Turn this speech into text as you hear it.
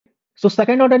So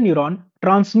second order neuron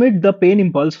transmit the pain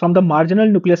impulse from the marginal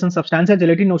nucleus and substantia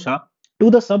gelatinosa to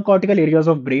the subcortical areas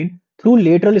of brain through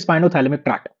lateral spinothalamic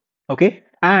tract. Okay,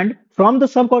 and from the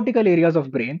subcortical areas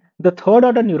of brain, the third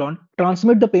order neuron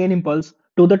transmit the pain impulse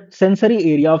to the sensory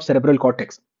area of cerebral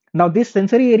cortex. Now, this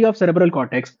sensory area of cerebral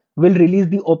cortex will release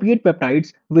the opiate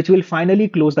peptides, which will finally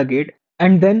close the gate,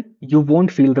 and then you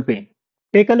won't feel the pain.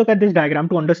 Take a look at this diagram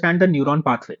to understand the neuron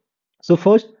pathway. So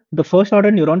first, the first order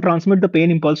neuron transmit the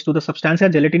pain impulse to the substantia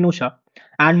gelatinosa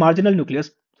and marginal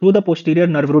nucleus through the posterior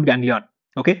nerve root ganglion.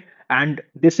 Okay, and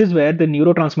this is where the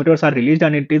neurotransmitters are released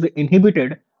and it is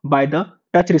inhibited by the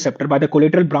touch receptor, by the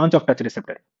collateral branch of touch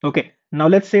receptor. Okay, now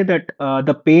let's say that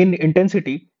the pain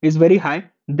intensity is very high.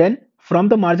 Then from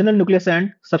the marginal nucleus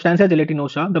and substantia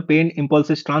gelatinosa, the pain impulse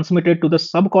is transmitted to the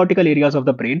subcortical areas of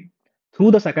the brain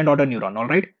through the second order neuron. All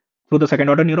right, through the second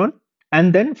order neuron,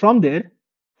 and then from there,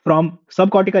 from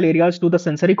subcortical areas to the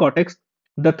sensory cortex,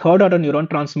 the third order neuron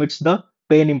transmits the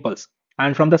pain impulse.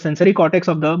 And from the sensory cortex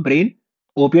of the brain,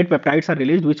 opiate peptides are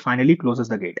released, which finally closes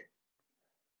the gate.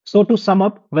 So to sum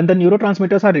up, when the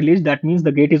neurotransmitters are released, that means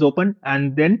the gate is open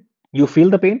and then you feel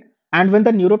the pain. And when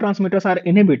the neurotransmitters are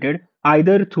inhibited,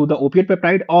 either through the opiate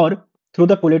peptide or through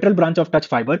the collateral branch of touch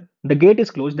fiber, the gate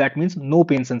is closed. That means no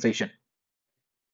pain sensation.